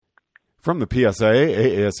From the PSIA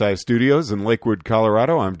AASI studios in Lakewood,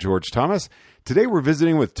 Colorado, I'm George Thomas. Today we're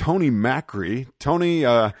visiting with Tony Macri. Tony,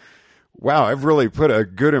 wow, I've really put a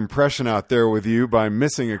good impression out there with you by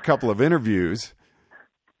missing a couple of interviews.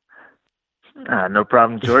 No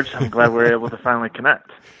problem, George. I'm glad we're able to finally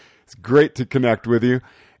connect. It's great to connect with you.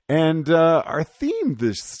 And our theme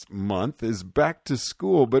this month is back to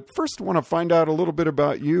school. But first, I want to find out a little bit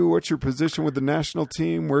about you. What's your position with the national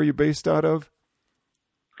team? Where are you based out of?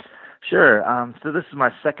 Sure. So this is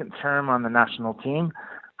my second term on the national team.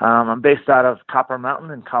 I'm based out of Copper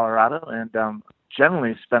Mountain in Colorado, and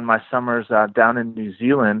generally spend my summers down in New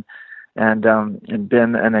Zealand, and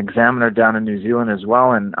been an examiner down in New Zealand as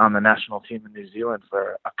well, and on the national team in New Zealand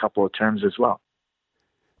for a couple of terms as well.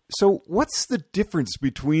 So what's the difference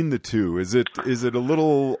between the two? Is it a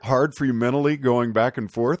little hard for you mentally going back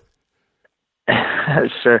and forth?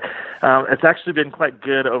 Sure. It's actually been quite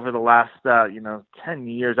good over the last, 10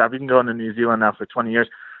 years. I've been going to New Zealand now for 20 years,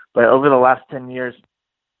 but over the last 10 years,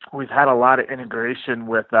 we've had a lot of integration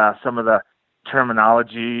with some of the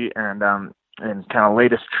terminology and kind of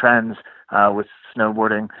latest trends with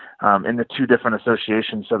snowboarding in the two different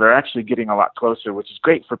associations. So they're actually getting a lot closer, which is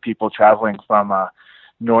great for people traveling from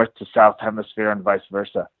north to south hemisphere and vice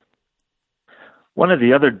versa. One of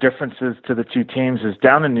the other differences to the two teams is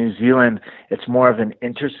down in New Zealand, it's more of an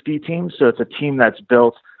interski team. So it's a team that's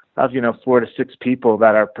built of, 4 to 6 people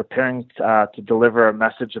that are preparing to deliver a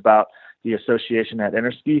message about the association at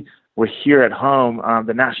interski. We're here at home.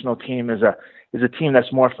 The national team is a team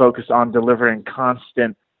that's more focused on delivering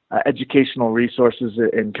constant educational resources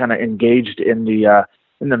and kind of engaged in the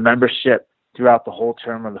membership throughout the whole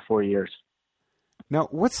term of the 4 years. Now,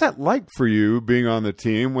 what's that like for you being on the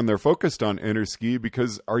team when they're focused on interski?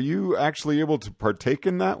 Because are you actually able to partake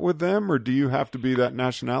in that with them, or do you have to be that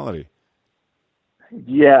nationality?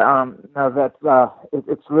 Yeah, no, that's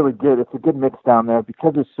it's really good. It's a good mix down there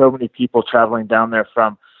because there's so many people traveling down there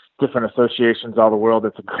from different associations all the world.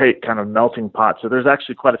 It's a great kind of melting pot. So there's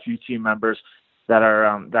actually quite a few team members that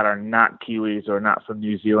are not Kiwis or not from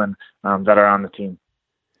New Zealand that are on the team.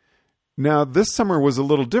 Now, this summer was a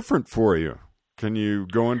little different for you. Can you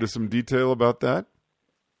go into some detail about that?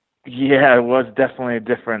 Yeah, it was definitely a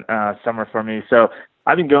different summer for me. So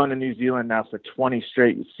I've been going to New Zealand now for 20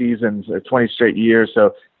 straight seasons or 20 straight years.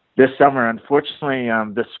 So this summer, unfortunately,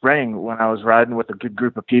 this spring, when I was riding with a good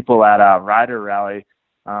group of people at a rider rally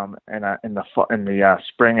in the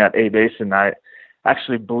spring at A Basin, I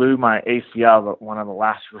actually blew my ACL one of the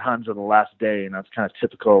last runs of the last day. It's kind of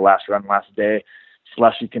typical last run, last day.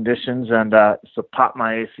 Slushy conditions, and so popped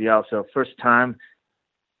my ACL. So first time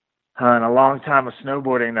in a long time of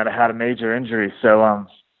snowboarding that I had a major injury. So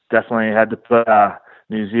definitely had to put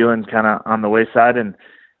New Zealand kind of on the wayside and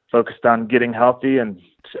focused on getting healthy. And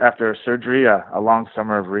after surgery, a long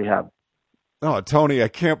summer of rehab. Oh, Tony, I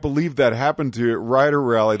can't believe that happened to you at Rider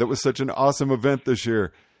Rally. That was such an awesome event this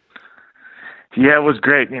year. Yeah, it was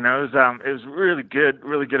great. It was really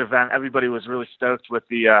good event. Everybody was really stoked with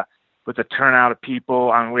the turnout of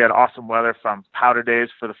people. We had awesome weather from powder days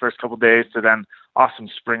for the first couple of days to then awesome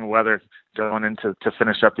spring weather going into to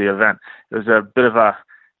finish up the event. It was a bit of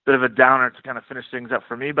a downer to kind of finish things up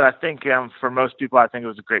for me, but I think for most people, I think it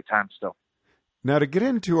was a great time still. Now, to get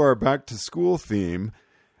into our back to school theme,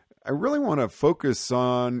 I really want to focus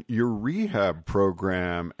on your rehab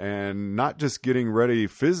program and not just getting ready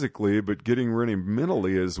physically, but getting ready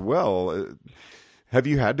mentally as well. Have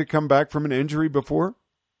you had to come back from an injury before?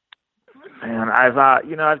 Man, I've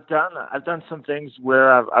done some things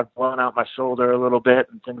where I've blown out my shoulder a little bit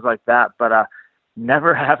and things like that, but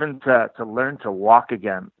never having to learn to walk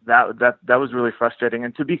again. That was really frustrating.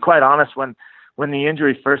 And to be quite honest, when the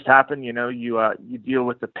injury first happened, you deal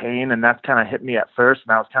with the pain, and that kind of hit me at first,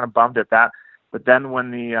 and I was kind of bummed at that. But then when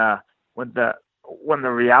the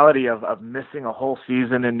reality of missing a whole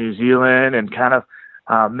season in New Zealand and kind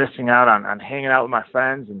of missing out on hanging out with my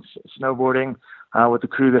friends and snowboarding with the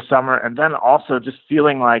crew this summer, and then also just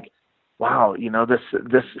feeling like, wow,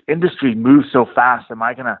 this industry moves so fast. Am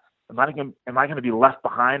I gonna be left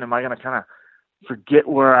behind? Am I gonna kind of forget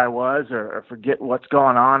where I was or forget what's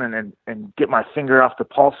going on and get my finger off the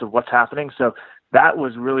pulse of what's happening? So that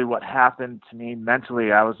was really what happened to me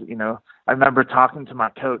mentally. I remember talking to my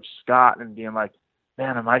coach Scott and being like,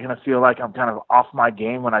 man, am I gonna feel like I'm kind of off my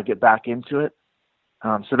game when I get back into it?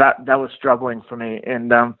 So that was struggling for me.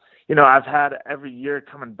 And I've had every year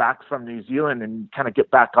coming back from New Zealand and kind of get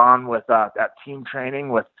back on with that team training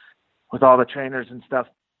with all the trainers and stuff.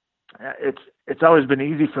 It's always been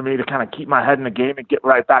easy for me to kind of keep my head in the game and get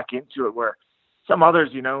right back into it, where some others,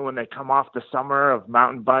 when they come off the summer of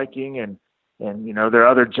mountain biking and and there are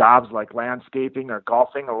other jobs like landscaping or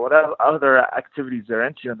golfing or whatever other activities they're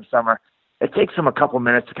into in the summer. It takes them a couple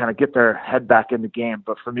minutes to kind of get their head back in the game.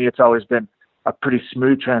 But for me, it's always been a pretty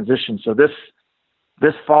smooth transition. So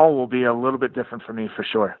this fall will be a little bit different for me for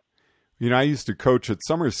sure. I used to coach at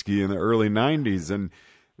summer ski in the early 90s, and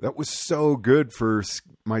that was so good for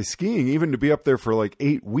my skiing, even to be up there for like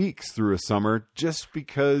 8 weeks through a summer, just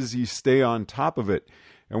because you stay on top of it.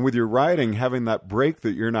 And with your riding, having that break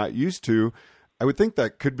that you're not used to, I would think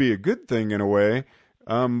that could be a good thing in a way,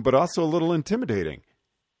 but also a little intimidating.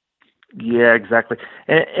 Yeah, exactly.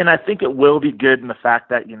 And I think it will be good in the fact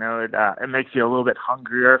that, it makes you a little bit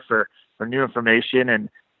hungrier for new information and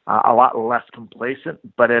a lot less complacent,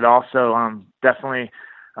 but it also definitely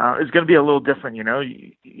is going to be a little different.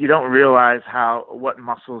 You don't realize what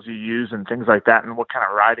muscles you use and things like that, and what kind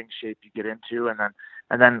of riding shape you get into,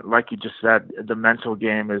 and then like you just said, the mental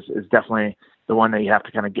game is definitely the one that you have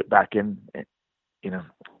to kind of get back in,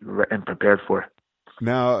 and prepared for.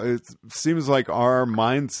 Now, it seems like our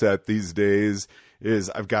mindset these days is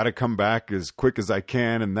I've got to come back as quick as I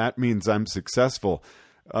can, and that means I'm successful.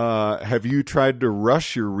 Have you tried to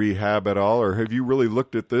rush your rehab at all, or have you really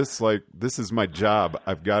looked at this like, this is my job,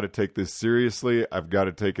 I've got to take this seriously, I've got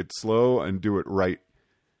to take it slow and do it right?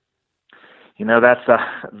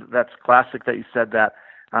 That's classic that you said that.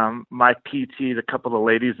 My PT, the couple of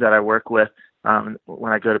ladies that I work with,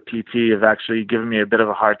 when I go to PT, have actually given me a bit of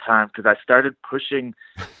a hard time because I started pushing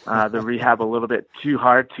the rehab a little bit too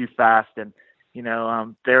hard, too fast. And, they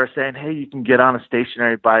were saying, hey, you can get on a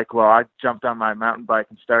stationary bike. Well, I jumped on my mountain bike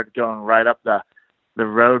and started going right up the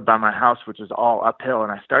road by my house, which is all uphill.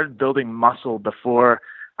 And I started building muscle before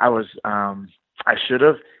I should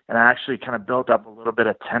have. And I actually kind of built up a little bit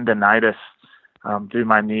of tendonitis through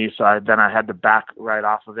my knee. So I had to back right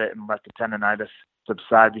off of it and let the tendonitis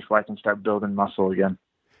subside before I can start building muscle again.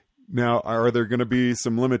 Now, are there going to be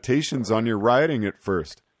some limitations on your riding at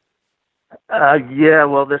first? Yeah,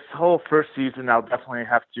 well, this whole first season, I'll definitely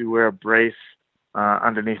have to wear a brace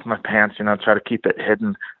underneath my pants, try to keep it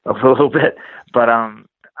hidden a little bit. But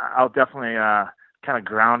I'll definitely kind of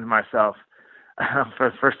ground myself for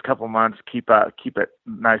the first couple months, keep it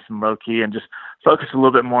nice and low key, and just focus a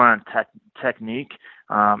little bit more on technique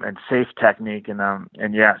and safe technique.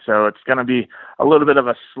 And yeah, so it's going to be a little bit of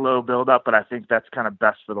a slow build up, but I think that's kind of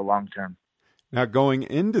best for the long term. Now, going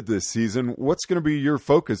into this season, what's going to be your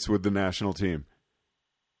focus with the national team?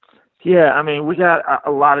 Yeah, I mean, we got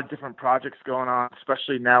a lot of different projects going on,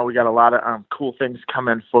 especially now. We got a lot of cool things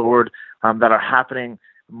coming forward that are happening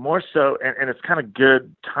more so, and it's kind of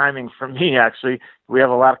good timing for me, actually. We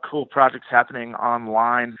have a lot of cool projects happening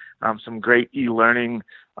online, some great e-learning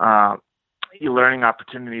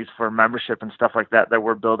opportunities for membership and stuff like that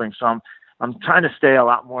we're building. So I'm trying to stay a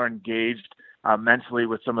lot more engaged mentally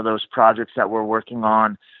with some of those projects that we're working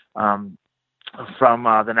on from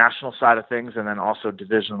the national side of things, and then also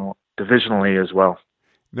divisionally as well.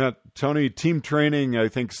 Now, Tony, team training, I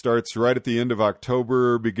think, starts right at the end of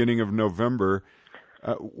October, beginning of November.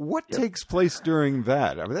 What takes place during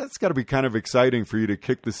that? I mean, that's got to be kind of exciting for you to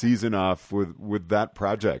kick the season off with that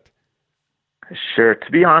project. Sure.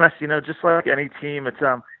 To be honest, just like any team, it's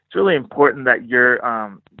really important that you're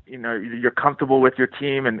comfortable with your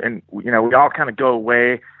team, and we all kind of go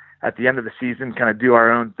away at the end of the season, kind of do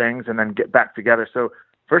our own things, and then get back together. So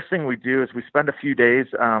first thing we do is we spend a few days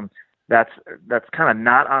that's kind of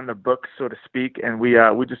not on the books, so to speak, and we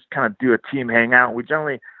just kind of do a team hangout. We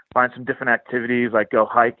generally find some different activities like go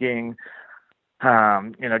hiking,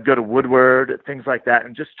 go to Woodward, things like that,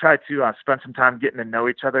 and just try to spend some time getting to know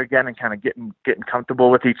each other again and kind of getting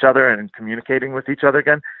comfortable with each other and communicating with each other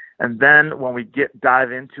again. And then when we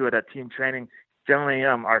dive into it at team training, generally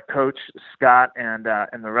our coach Scott and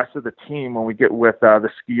the rest of the team, when we get with the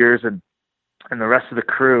skiers and the rest of the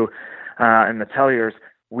crew and the telliers,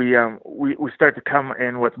 we start to come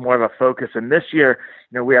in with more of a focus. And this year,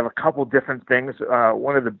 we have a couple different things.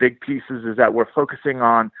 One of the big pieces is that we're focusing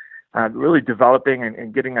on really developing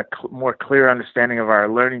and getting a more clear understanding of our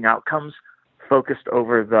learning outcomes, focused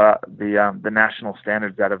over the national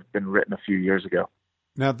standards that have been written a few years ago.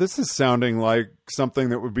 Now, this is sounding like something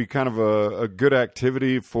that would be kind of a good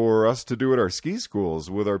activity for us to do at our ski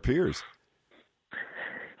schools with our peers.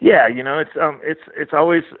 Yeah, it's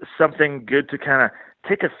always something good to kind of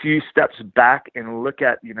take a few steps back and look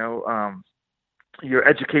at, your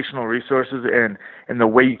educational resources and the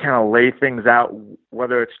way you kind of lay things out,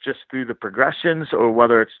 whether it's just through the progressions or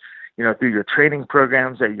whether it's, through your training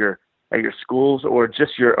programs at your schools, or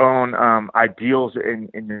just your own ideals in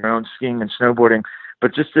your own skiing and snowboarding.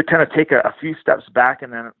 But just to kind of take a few steps back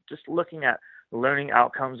and then just looking at learning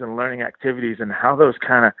outcomes and learning activities and how those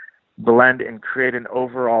kind of blend and create an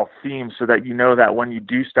overall theme so that you know that when you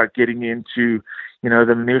do start getting into,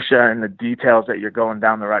 the minutia and the details, that you're going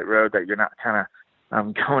down the right road, that you're not kind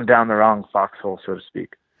of going down the wrong foxhole, so to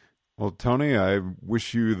speak. Well, Tony, I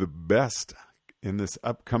wish you the best in this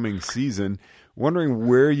upcoming season. Wondering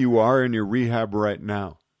where you are in your rehab right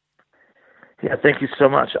now. Yeah, thank you so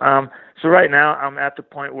much. So right now I'm at the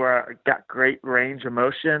point where I got great range of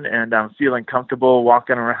motion, and I'm feeling comfortable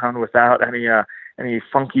walking around without any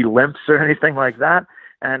funky limps or anything like that,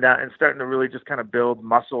 and starting to really just kind of build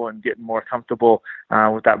muscle and getting more comfortable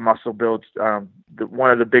with that muscle build.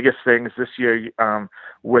 One of the biggest things this year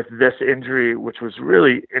with this injury, which was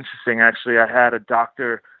really interesting, actually, I had a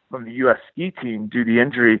doctor from the U.S. ski team do the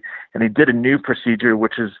injury, and he did a new procedure,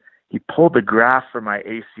 which is he pulled the graft for my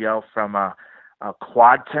ACL from a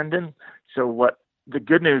quad tendon. So what the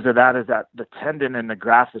good news of that is that the tendon and the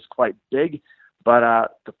graft is quite big, but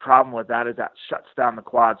the problem with that is that shuts down the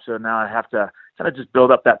quad. So now I have to kind of just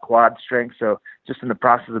build up that quad strength. So just in the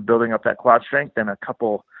process of building up that quad strength, and a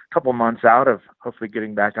couple months out of hopefully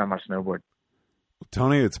getting back on my snowboard.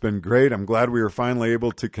 Tony, it's been great. I'm glad we were finally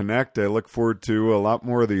able to connect. I look forward to a lot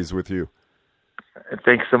more of these with you.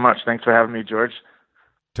 Thanks so much. Thanks for having me, George.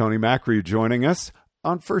 Tony Macri joining us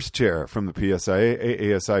on First Chair from the PSIA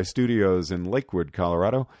AASI studios in Lakewood,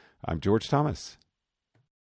 Colorado. I'm George Thomas.